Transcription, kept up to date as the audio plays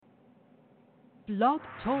Blog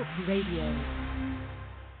Talk Radio.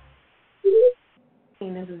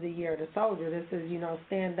 This is the year of the soldier. This is,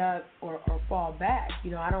 stand up or fall back.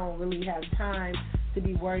 I don't really have time to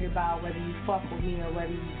be worried about whether you fuck with me or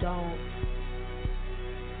whether you don't.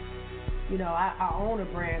 I own a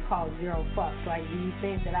brand called Zero Fucks. Like, do you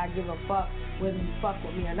think that I give a fuck whether you fuck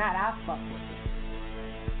with me or not? I fuck with you.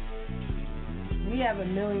 We have a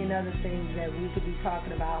million other things that we could be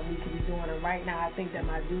talking about, we could be doing. And right now, I think that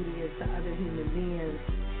my duty is to other human beings.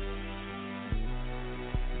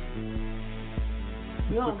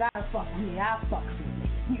 You don't gotta fuck with me, I fucks with me.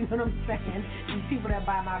 You know what I'm saying? These people that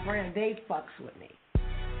buy my brand, they fucks with me.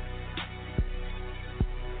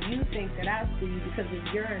 You think that I see you because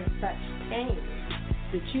if you're in such pain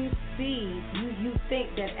that you see, you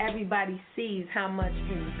think that everybody sees how much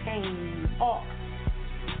in pain you are.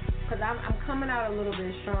 Because I'm coming out a little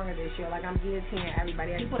bit stronger this year. Like, I'm guillotining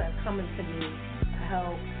everybody. People that are coming to me for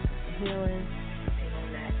help, for healing,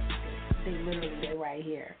 they literally, they're right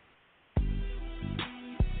here.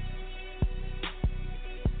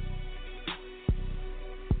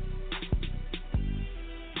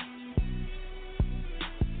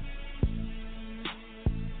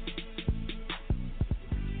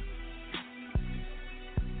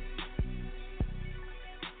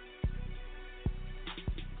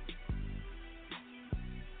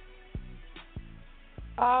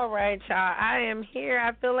 All right, y'all. I am here.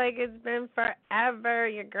 I feel like it's been forever.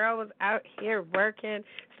 Your girl was out here working.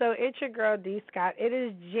 So it's your girl, D. Scott. It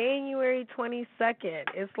is January 22nd.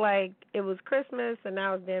 It's like it was Christmas, and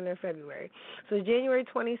now it's damn near February. So January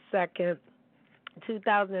 22nd,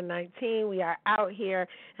 2019, we are out here,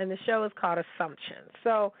 and the show is called Assumptions.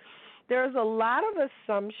 So there's a lot of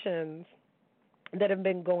assumptions that have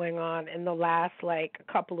been going on in the last,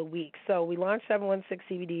 couple of weeks. So we launched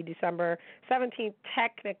 716 CBD December 17th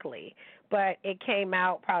technically, but it came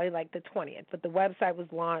out probably the 20th. But the website was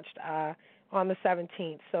launched on the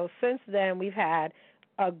 17th. So since then, we've had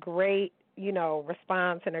a great,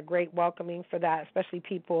 response and a great welcoming for that, especially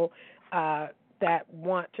people that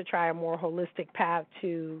want to try a more holistic path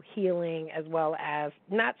to healing as well as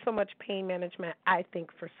not so much pain management, I think,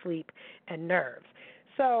 for sleep and nerves.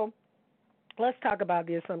 So let's talk about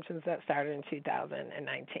the assumptions that started in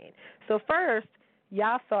 2019. So first,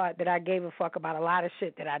 y'all thought that I gave a fuck about a lot of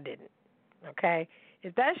shit that I didn't, okay?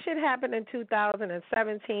 If that shit happened in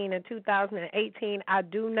 2017 and 2018, I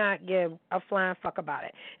do not give a flying fuck about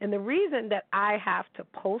it. And the reason that I have to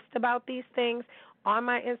post about these things on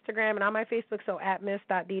my Instagram and on my Facebook, so at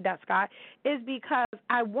miss.d.scott, is because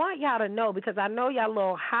I want y'all to know, because I know y'all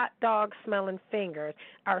little hot dog smelling fingers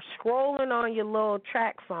are scrolling on your little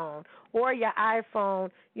track phone or your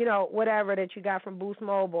iPhone, whatever that you got from Boost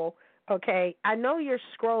Mobile, okay? I know you're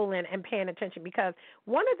scrolling and paying attention, because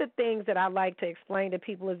one of the things that I like to explain to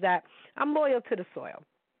people is that I'm loyal to the soil.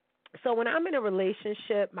 So when I'm in a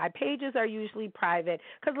relationship, my pages are usually private.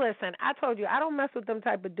 Because, listen, I told you, I don't mess with them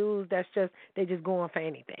type of dudes they just going for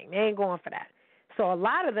anything. They ain't going for that. So a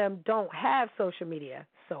lot of them don't have social media,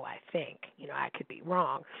 so I think. I could be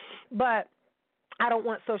wrong. But I don't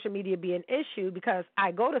want social media to be an issue, because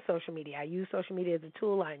I go to social media. I use social media as a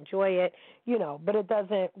tool. I enjoy it, but it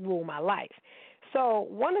doesn't rule my life. So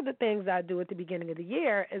one of the things I do at the beginning of the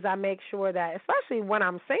year is I make sure that, especially when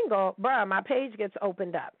I'm single, my page gets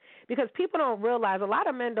opened up. Because people don't realize, a lot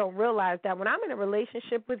of men don't realize that when I'm in a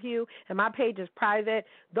relationship with you and my page is private,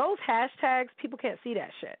 those hashtags, people can't see that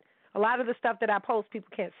shit. A lot of the stuff that I post, people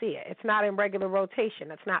can't see it. It's not in regular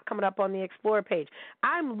rotation. It's not coming up on the Explore page.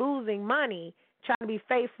 I'm losing money trying to be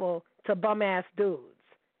faithful to bum-ass dudes,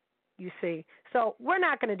 you see. So we're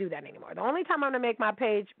not going to do that anymore. The only time I'm going to make my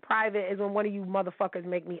page private is when one of you motherfuckers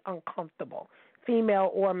make me uncomfortable, female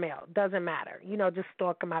or male. Doesn't matter. Just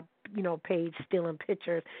stalking my, page, stealing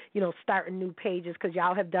pictures, starting new pages, because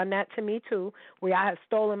y'all have done that to me too, where y'all have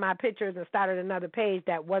stolen my pictures and started another page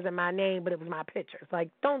that wasn't my name, but it was my pictures.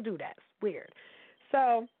 Don't do that. It's weird.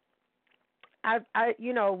 So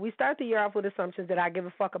we start the year off with assumptions that I give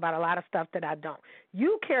a fuck about a lot of stuff that I don't.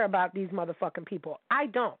 You care about these motherfucking people. I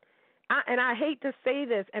don't. And I hate to say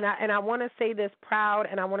this, and I want to say this proud,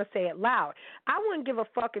 and I want to say it loud. I wouldn't give a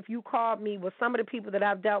fuck if you called me with some of the people that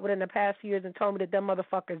I've dealt with in the past few years and told me that them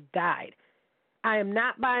motherfuckers died. I am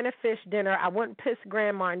not buying a fish dinner. I wouldn't piss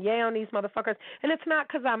grandma and yay on these motherfuckers. And it's not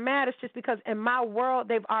because I'm mad. It's just because in my world,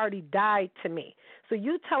 they've already died to me. So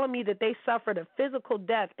you telling me that they suffered a physical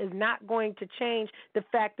death is not going to change the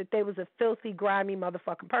fact that they was a filthy, grimy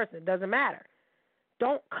motherfucking person. It doesn't matter.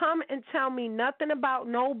 Don't come and tell me nothing about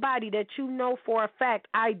nobody that you know for a fact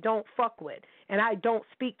I don't fuck with and I don't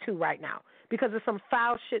speak to right now because of some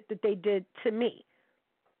foul shit that they did to me.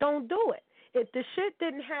 Don't do it. If the shit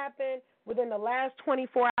didn't happen within the last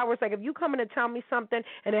 24 hours, like if you come in to tell me something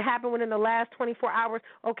and it happened within the last 24 hours,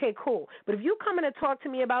 okay, cool. But if you come in to talk to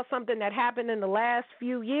me about something that happened in the last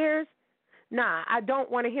few years, nah, I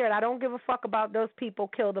don't want to hear it. I don't give a fuck about those people.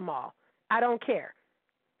 Kill them all. I don't care.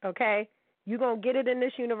 Okay? You're going to get it in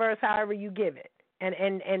this universe however you give it.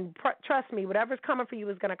 And trust me, whatever's coming for you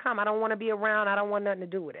is going to come. I don't want to be around. I don't want nothing to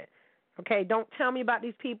do with it. Okay? Don't tell me about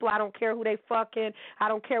these people. I don't care who they fucking. I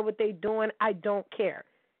don't care what they doing. I don't care.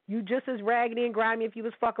 You just as raggedy and grimy if you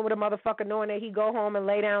was fucking with a motherfucker knowing that he go home and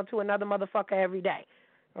lay down to another motherfucker every day.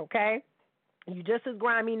 Okay? You just as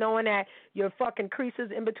grimy knowing that your fucking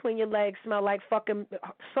creases in between your legs smell like fucking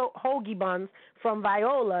hoagie buns from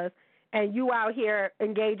Viola's, and you out here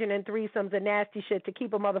engaging in threesomes and nasty shit to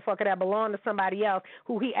keep a motherfucker that belong to somebody else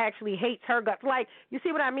who he actually hates her guts. Like, you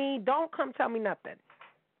see what I mean? Don't come tell me nothing.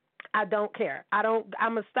 I don't care. I'm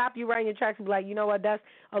going to stop you right in your tracks and be like, you know what, that's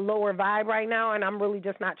a lower vibe right now, and I'm really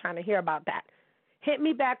just not trying to hear about that. Hit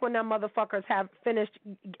me back when them motherfuckers have finished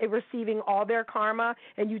receiving all their karma,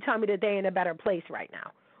 and you tell me that they're in a better place right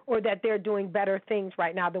now, or that they're doing better things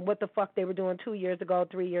right now than what the fuck they were doing 2 years ago,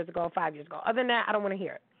 3 years ago, 5 years ago. Other than that, I don't want to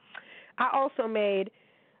hear it. I also made,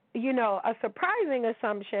 a surprising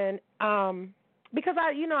assumption because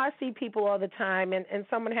I see people all the time, and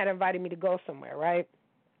someone had invited me to go somewhere, right?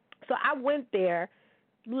 So I went there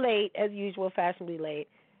late, as usual, fashionably late,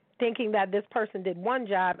 thinking that this person did one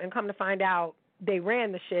job, and come to find out they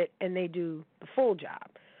ran the shit and they do the full job.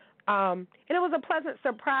 And it was a pleasant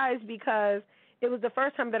surprise because it was the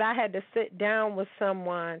first time that I had to sit down with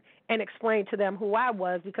someone and explain to them who I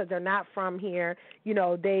was because they're not from here.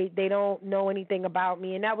 They don't know anything about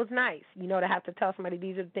me, and that was nice, to have to tell somebody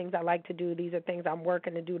these are the things I like to do, these are things I'm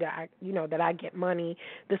working to do that I get money.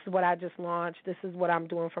 This is what I just launched. This is what I'm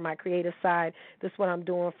doing for my creative side. This is what I'm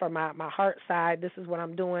doing for my heart side. This is what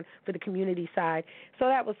I'm doing for the community side. So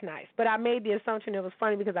that was nice. But I made the assumption, it was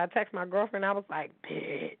funny because I texted my girlfriend, I was like,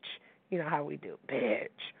 bitch. You know how we do, bitch.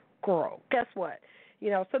 Girl, guess what?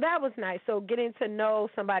 So that was nice. So getting to know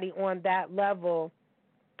somebody on that level,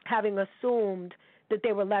 having assumed that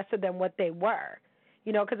they were lesser than what they were,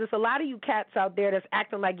 because there's a lot of you cats out there that's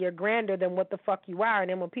acting like you're grander than what the fuck you are. And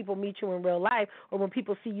then when people meet you in real life or when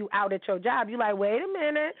people see you out at your job, you're like, wait a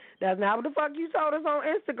minute, that's not what the fuck you told us on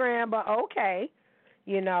Instagram, but okay,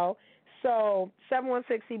 So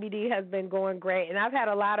 716 CBD has been going great, and I've had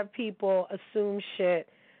a lot of people assume shit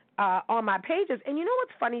on my pages. And you know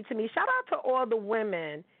what's funny to me? Shout out to all the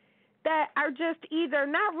women that are just either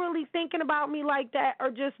not really thinking about me like that or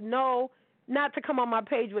just know not to come on my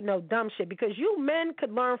page with no dumb shit, because you men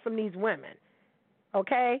could learn from these women,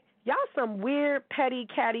 okay? Y'all some weird, petty,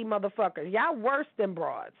 catty motherfuckers. Y'all worse than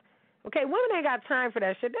broads. Okay, women ain't got time for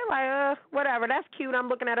that shit. They're like, whatever, that's cute. I'm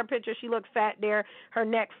looking at her picture. She looks fat there. Her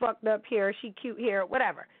neck fucked up here. She cute here,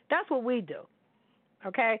 whatever. That's what we do.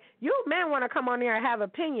 Okay? You men want to come on there and have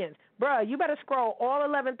opinions. Bruh, you better scroll all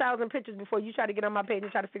 11,000 pictures before you try to get on my page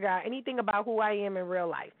and try to figure out anything about who I am in real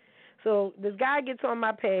life. So this guy gets on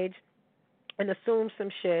my page and assumes some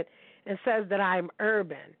shit and says that I'm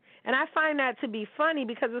urban. And I find that to be funny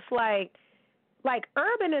because it's like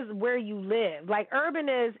urban is where you live. Like urban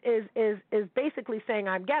is basically saying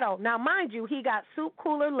I'm ghetto. Now, mind you, he got soup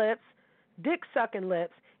cooler lips, dick sucking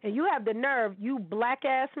lips, and you have the nerve, you black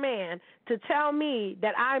ass man, to tell me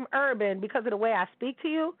that I'm urban because of the way I speak to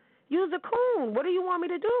you. You's a coon. What do you want me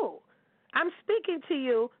to do? I'm speaking to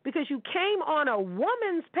you because you came on a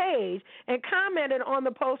woman's page and commented on the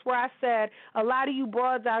post where I said a lot of you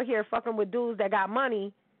broads out here fucking with dudes that got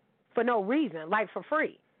money for no reason, like for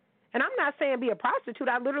free. And I'm not saying be a prostitute.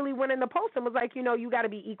 I literally went in the post and was like, you got to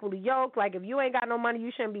be equally yoked. Like, if you ain't got no money,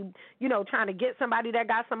 you shouldn't be, trying to get somebody that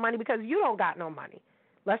got some money because you don't got no money.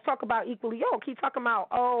 Let's talk about equally yoked. He's talking about,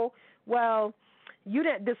 you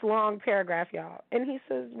didn't, this long paragraph, y'all. And he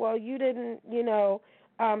says, well, you didn't,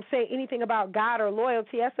 say anything about God or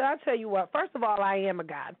loyalty. I said, I'll tell you what. First of all, I am a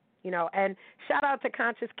God. And shout out to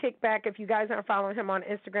Conscious Kickback. If you guys aren't following him on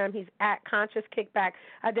Instagram, he's at Conscious Kickback.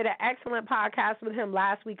 I did an excellent podcast with him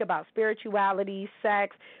last week about spirituality,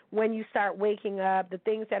 sex, when you start waking up, the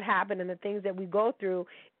things that happen and the things that we go through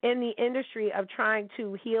in the industry of trying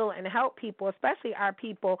to heal and help people, especially our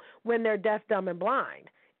people, when they're deaf, dumb, and blind.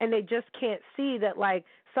 And they just can't see that, like,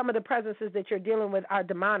 some of the presences that you're dealing with are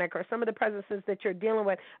demonic, or some of the presences that you're dealing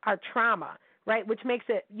with are trauma. Right, which makes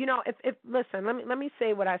it, if listen, let me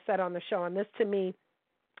say what I said on the show, and this to me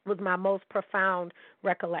was my most profound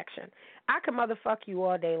recollection. I could motherfuck you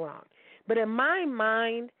all day long, but in my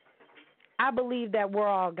mind, I believe that we're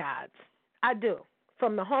all gods. I do.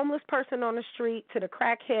 From the homeless person on the street to the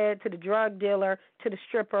crackhead to the drug dealer to the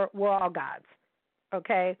stripper, we're all gods.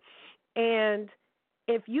 Okay, And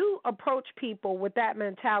if you approach people with that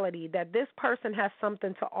mentality that this person has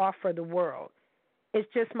something to offer the world, it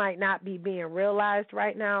just might not be being realized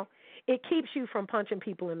right now, it keeps you from punching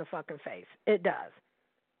people in the fucking face. It does,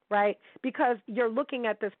 right? Because you're looking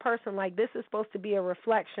at this person like this is supposed to be a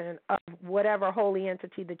reflection of whatever holy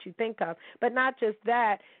entity that you think of. But not just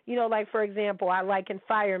that, like, for example, I liken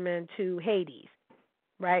firemen to Hades,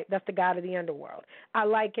 right? That's the god of the underworld. I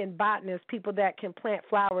liken botanists, people that can plant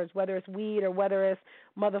flowers, whether it's weed or whether it's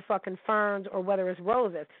motherfucking ferns or whether it's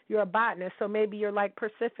roses. You're a botanist, so maybe you're like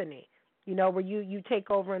Persephone, where you take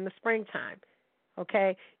over in the springtime.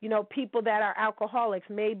 Okay, people that are alcoholics,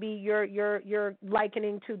 maybe you're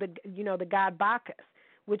likening to the god Bacchus,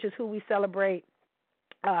 which is who we celebrate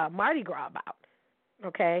Mardi Gras about.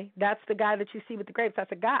 Okay, that's the guy that you see with the grapes.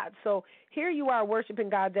 That's a god. So here you are worshiping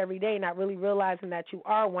gods every day, not really realizing that you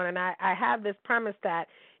are one. And I have this premise that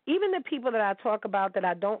even the people that I talk about that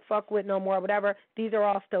I don't fuck with no more, whatever, these are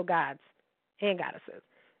all still gods and goddesses.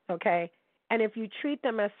 Okay, and if you treat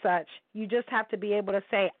them as such, you just have to be able to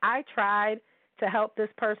say, I tried to help this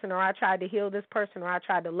person, or I tried to heal this person, or I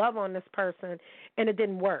tried to love on this person, and it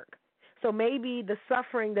didn't work. So maybe the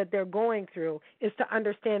suffering that they're going through is to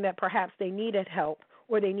understand that perhaps they needed help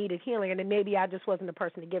or they needed healing, and then maybe I just wasn't the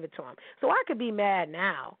person to give it to them. So I could be mad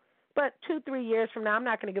now, but 2-3 years from now, I'm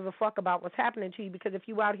not going to give a fuck about what's happening to you, because if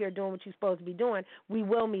you out here doing what you're supposed to be doing, we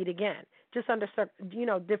will meet again, just under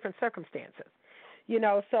different circumstances.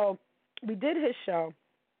 So we did his show.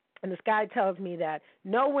 And this guy tells me that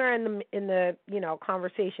nowhere in the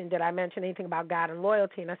conversation did I mention anything about God and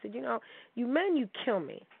loyalty. And I said, you men, you kill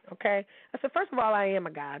me, okay? I said, first of all, I am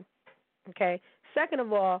a God, okay? Second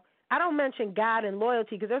of all, I don't mention God and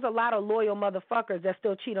loyalty because there's a lot of loyal motherfuckers that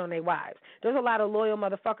still cheat on their wives. There's a lot of loyal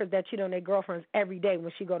motherfuckers that cheat on their girlfriends every day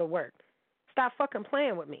when she go to work. Stop fucking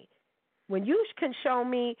playing with me. When you can show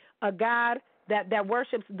me a God that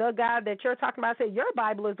worships the God that you're talking about, I said, your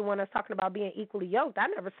Bible is the one that's talking about being equally yoked. I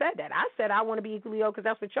never said that. I said I want to be equally yoked because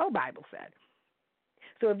that's what your Bible said.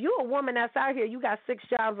 So if you're a woman that's out here, you got 6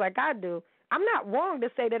 jobs like I do, I'm not wrong to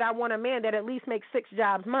say that I want a man that at least makes 6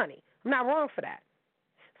 jobs money. I'm not wrong for that.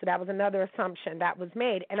 So that was another assumption that was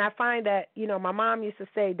made. And I find that, my mom used to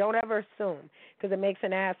say, don't ever assume, because it makes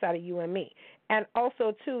an ass out of you and me. And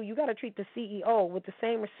also, too, you got to treat the CEO with the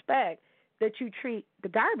same respect that you treat the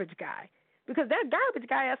garbage guy. Because that garbage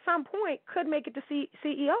guy at some point could make it to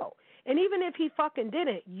CEO. And even if he fucking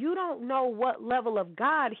didn't, you don't know what level of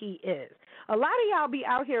God he is. A lot of y'all be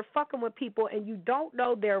out here fucking with people and you don't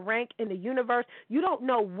know their rank in the universe. You don't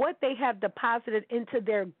know what they have deposited into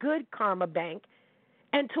their good karma bank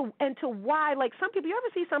and to why. Like some people, you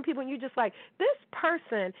ever see some people and you're just like, this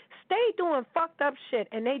person stayed doing fucked up shit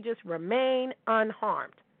and they just remain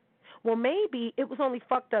unharmed. Well, maybe it was only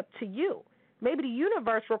fucked up to you. Maybe the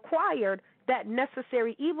universe required that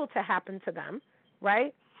necessary evil to happen to them,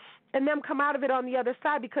 right? And them come out of it on the other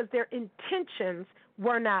side because their intentions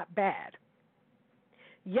were not bad.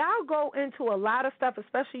 Y'all go into a lot of stuff,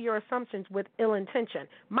 especially your assumptions, with ill intention.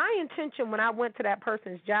 My intention when I went to that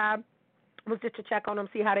person's job was just to check on them,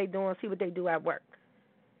 see how they doing, see what they do at work.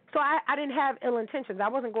 So I didn't have ill intentions. I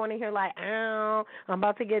wasn't going in here like, oh, I'm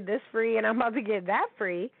about to get this free and I'm about to get that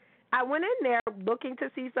free. I went in there looking to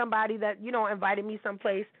see somebody that, invited me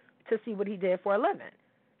someplace to see what he did for a living,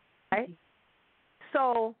 right?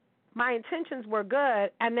 So my intentions were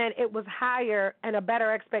good, and then it was higher and a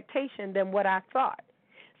better expectation than what I thought.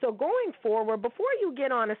 So going forward, before you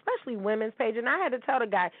get on, especially women's page, and I had to tell the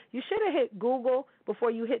guy, you should have hit Google before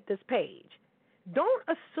you hit this page. Don't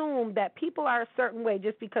assume that people are a certain way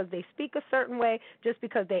just because they speak a certain way, just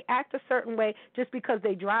because they act a certain way, just because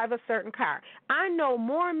they drive a certain car. I know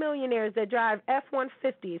more millionaires that drive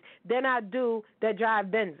F-150s than I do that drive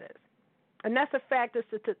Benzes. And that's a fact.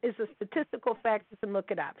 It's a statistical fact. You can look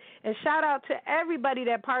it up. And shout out to everybody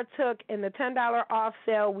that partook in the $10 off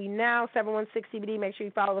sale. We now, 716CBD, make sure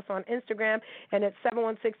you follow us on Instagram. And at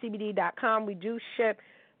 716CBD.com, we do ship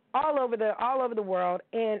all over the world,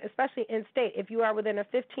 and especially in state. If you are within a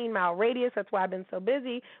 15-mile radius, that's why I've been so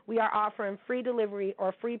busy, we are offering free delivery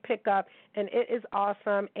or free pickup, and it is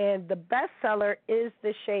awesome. And the best seller is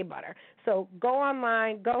the shea butter. So go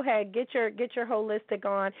online, go ahead, get your holistic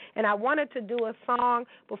on. And I wanted to do a song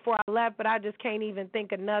before I left, but I just can't even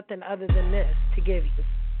think of nothing other than this to give you.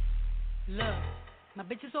 Look. My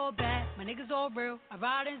bitch is all bad, my niggas all real. I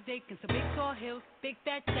ride in dick in some big tall hills, big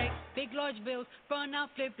fat checks, big large bills, front out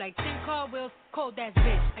flip like 10 car wheels. Cold ass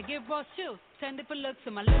bitch, I give raw chills, 10 different looks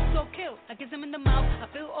and my lips so kill. I kiss him in the mouth, I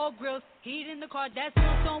feel all grills, heat in the car, that's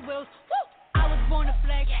what's on wheels. Woo! I was born to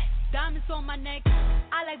flex, diamonds on my neck.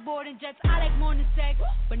 I I like boarding jets, I like more than sex.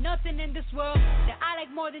 But nothing in this world that I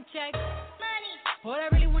like more than checks. Money. All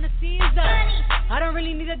I really wanna see is the money. I don't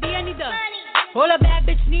really need a D, I need the money. All a bad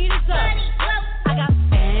bitch need is the money. I got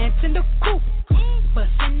bands in the coop,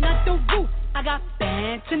 bustin' out the roof. I got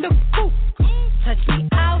bands in the coop. Touch me,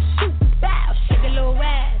 I'll shoot. Bow, shake a little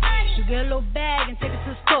ass. You get a little bag and take it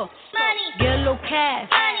to the store. Get a little cash.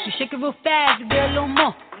 You shake it real fast, you get a little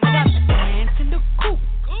more. I got bands in the coop,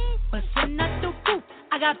 bustin' out the roof.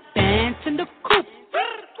 I got bands in the coop,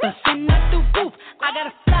 bustin' out the roof. I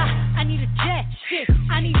gotta fly, I need a jet. Shit,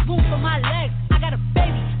 I need room for my legs. I got a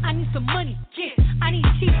baby, I need some money. Yeah, I need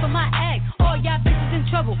teeth for my egg. All y'all bitches in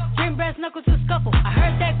trouble. Bring brass knuckles to scuffle. I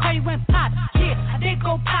heard that Cardi went pop. Yeah, I did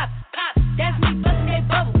go pop, pop. That's me bustin' that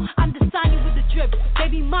bubble. I'm the Sonny with the drip,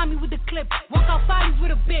 baby mommy with the clip. Walk out bodies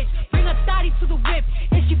with a bitch, bring a thotty to the whip.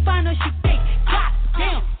 If she find her, she fake. God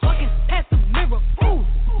damn, walking past the mirror. Ooh,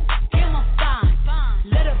 damn, I'm fine.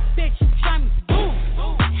 Let a bitch try me. Boom,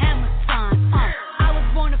 hammer time. I was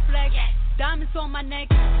born to flex, diamonds on my neck.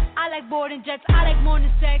 I like boarding jets, I like more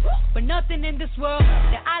than sex. But nothing in this world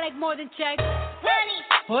that I like more than checks. Money.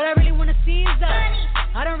 All I really wanna see is the money.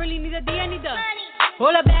 I don't really need a D, I need the money.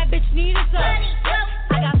 All a bad bitch need is the money.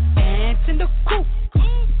 I got bands in the coop,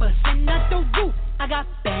 bustin' out the roof. I got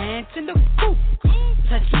bands in the coop.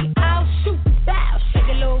 Touch me, I'll shoot. Bow, shake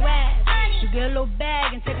a little ass. You get a little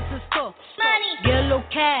bag and take it to the store. Get a little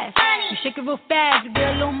cash. You shake it real fast, you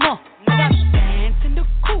get a little more. I got bands in the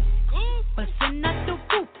coop, bustin' out the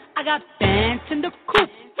roof. I got bands in the coop.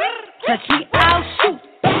 Touch me, I'll shoot.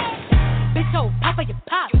 Bitch, oh, Papa, you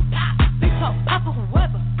pop. Bitch, oh, Papa,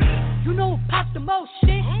 whoever. You know who pops the most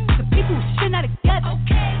shit? The people who shit not together.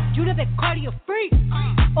 You know that cardio freak.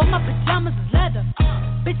 All my pajamas is leather.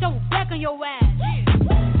 Bitch, I will back on your ass.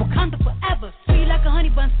 Wakanda forever. Sweet like a honey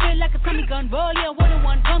bun, spit like a tummy gun. Roll, yeah, one on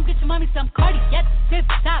one. Come get your mommy some Cardi. Yes, sis,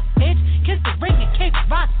 top, bitch. Kiss the ring and kick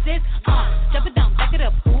rock, sis. Jump it down, back it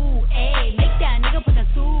up. Ooh, ayy. Make that nigga put that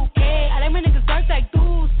soup, ayy. I like my niggas dark like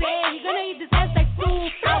do say. He gonna eat this ass like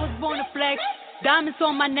soup. I was born to flex. Diamonds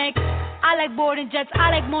on my neck. I like boarding jets, I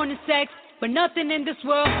like more than sex. But nothing in this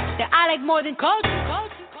world that I like more than culture.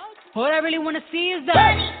 All I really wanna see is the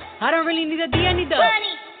money. I don't really need a D, I need the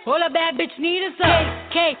money. All a bad bitch need is the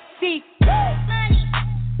KC